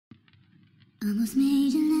Almost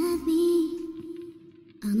made you love me,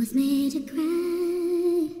 almost made you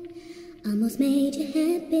cry, almost made you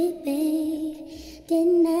happy, babe.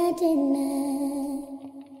 Didn't I, didn't I?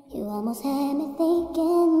 You almost had me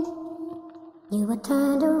thinking you were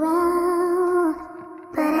turned around,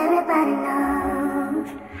 but everybody knows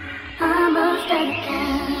almost let it go.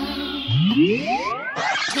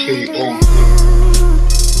 Turned around,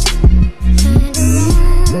 turned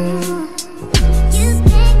around.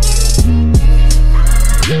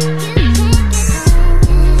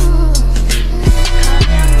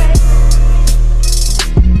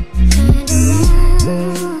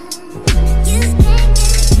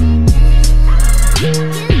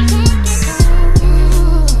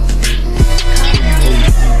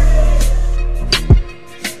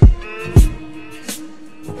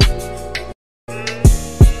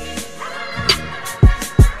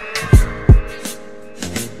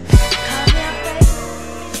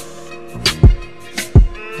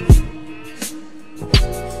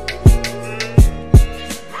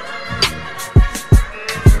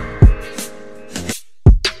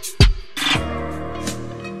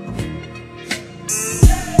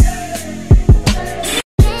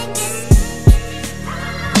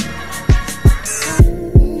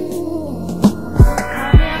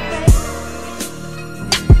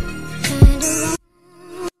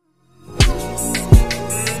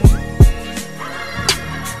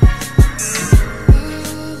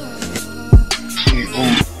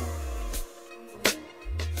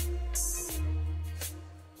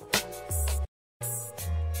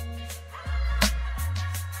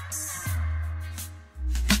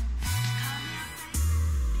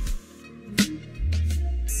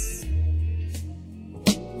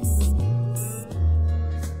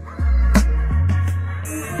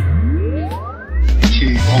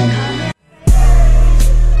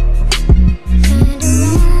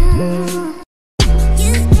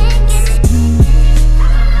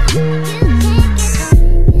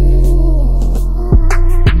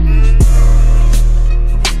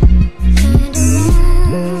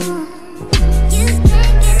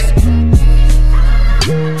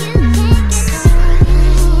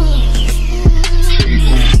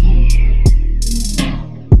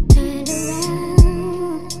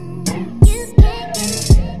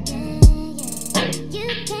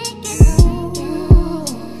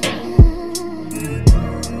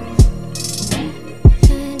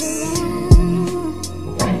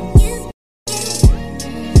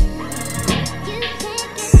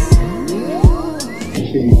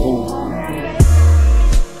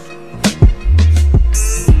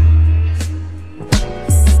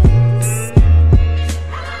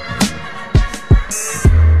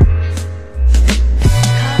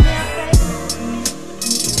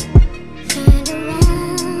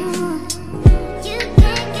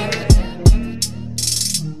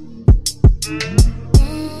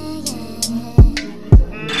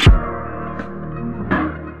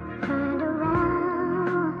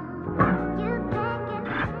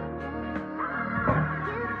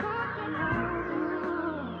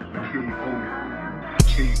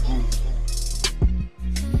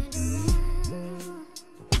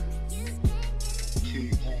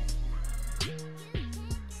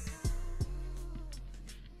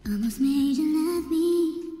 Almost made you love me,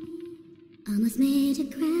 almost made you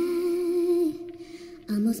cry,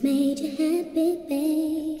 almost made you happy,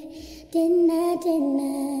 babe. Didn't I, didn't I?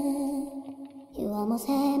 You almost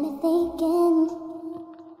had me thinking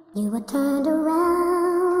you were turned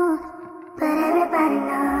around, but everybody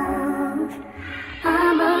knows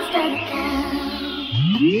almost let it go.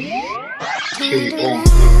 Turned around,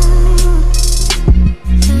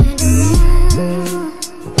 turned around.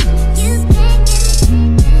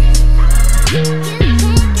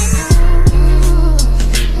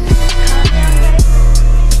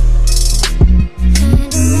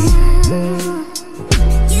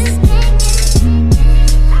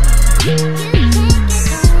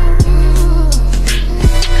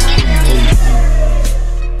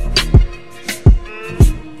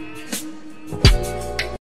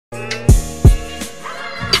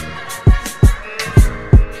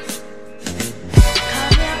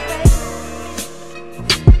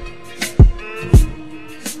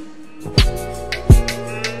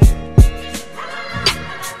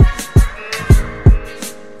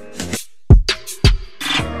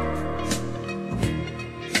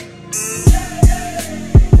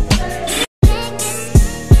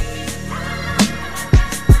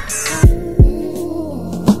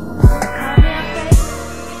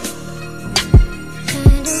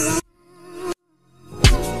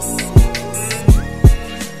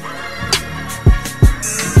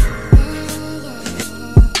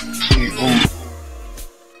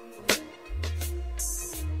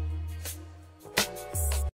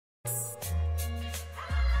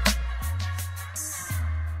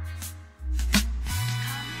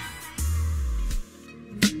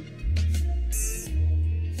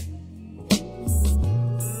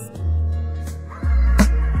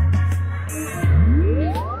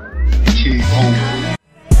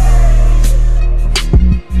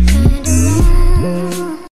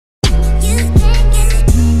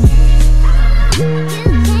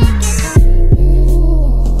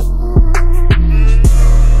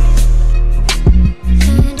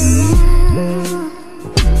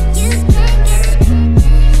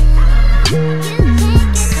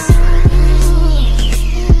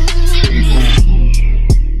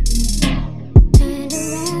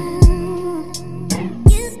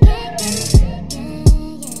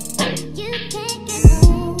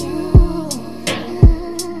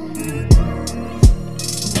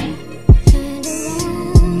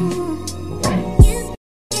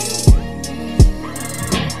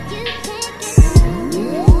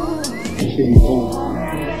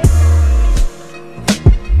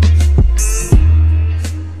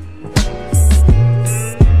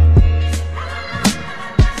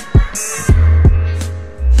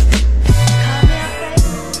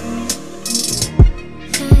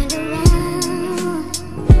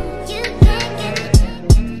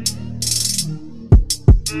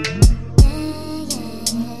 Almost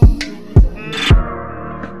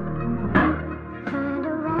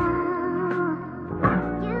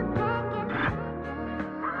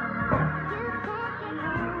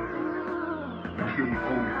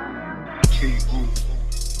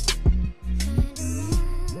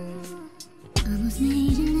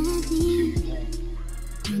made you love me,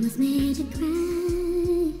 almost made you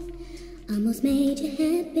cry, almost made you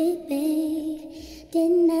happy, babe.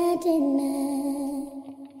 Didn't I?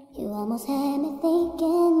 You almost had me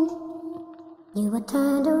thinking you were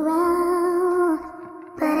turned around,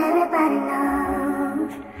 but everybody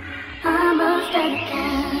knows almost at a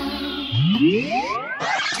count.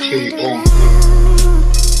 Turned around.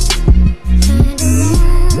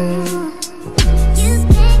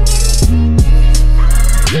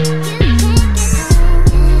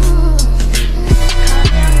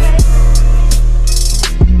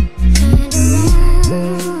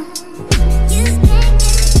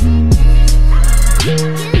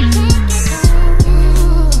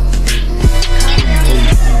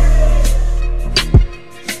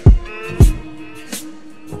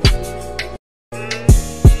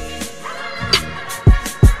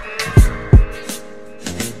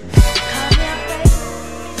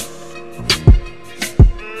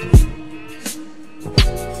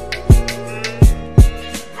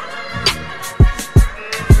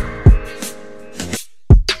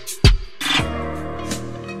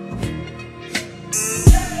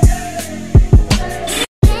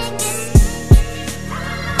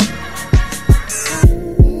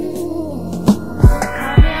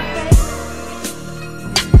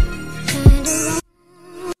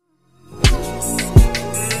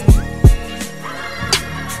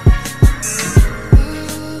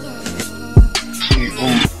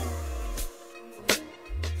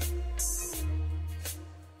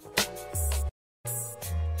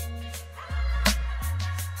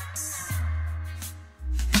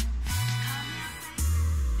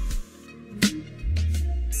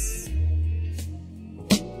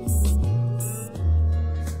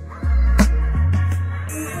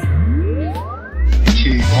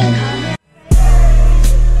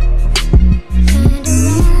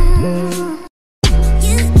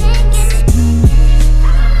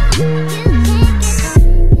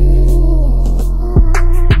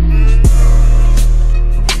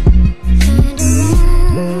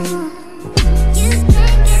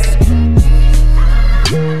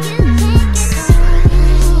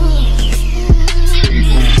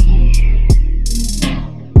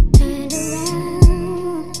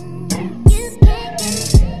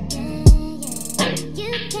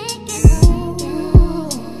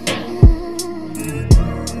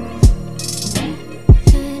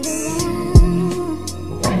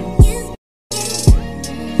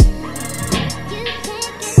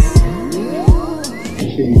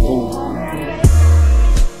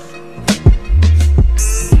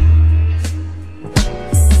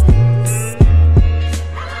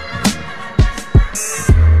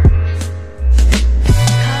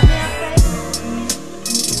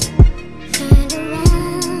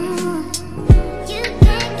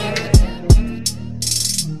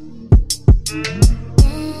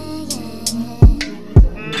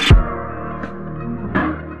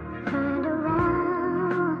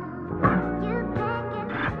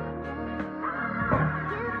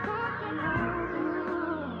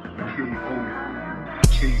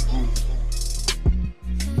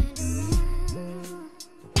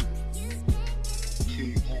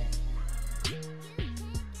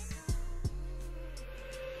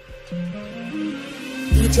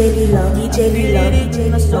 DJ Love, DJ Love, DJ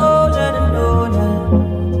Love,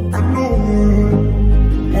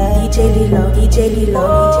 no.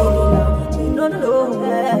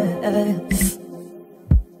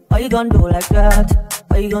 Why you gonna do like that?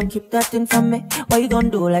 Why you gonna keep that thing from me? Why you gonna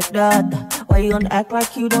do like that? Why you gonna act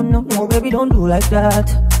like you don't know? No, baby, don't do like that.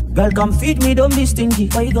 Girl, come feed me, don't be stingy.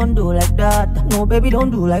 Why you gonna do like that? No, baby,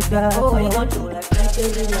 don't do like that. Oh, why you gonna do like that?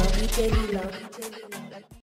 DJ Love, DJ Love.